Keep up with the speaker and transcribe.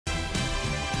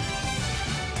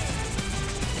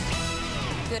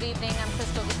Good evening, I'm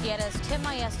Crystal Gutierrez. Tim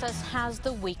Maestas has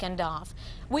the weekend off.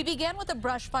 We began with a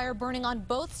brush fire burning on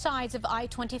both sides of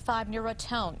I-25 near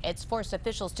Raton. It's forced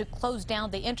officials to close down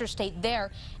the interstate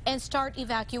there and start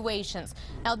evacuations.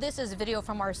 Now, this is video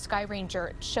from our Sky Ranger.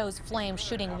 It shows flames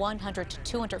shooting 100 to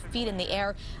 200 feet in the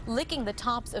air, licking the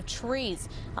tops of trees.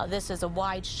 This is a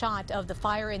wide shot of the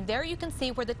fire, and there you can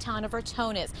see where the town of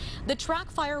Raton is. The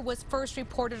track fire was first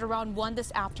reported around 1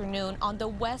 this afternoon on the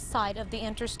west side of the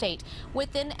interstate.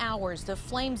 Within hours, the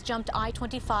flames jumped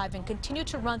I-25 and continue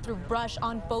to run through brush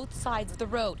on both sides of the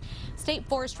road. State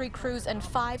forestry crews and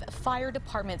 5 fire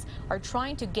departments are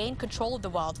trying to gain control of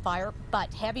the wildfire,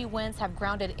 but heavy winds have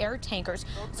grounded air tankers,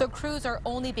 so crews are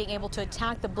only being able to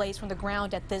attack the blaze from the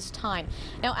ground at this time.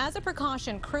 Now, as a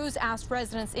precaution, crews asked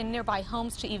residents in nearby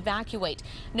homes to evacuate.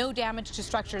 No damage to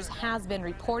structures has been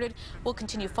reported. We'll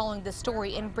continue following this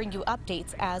story and bring you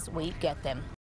updates as we get them.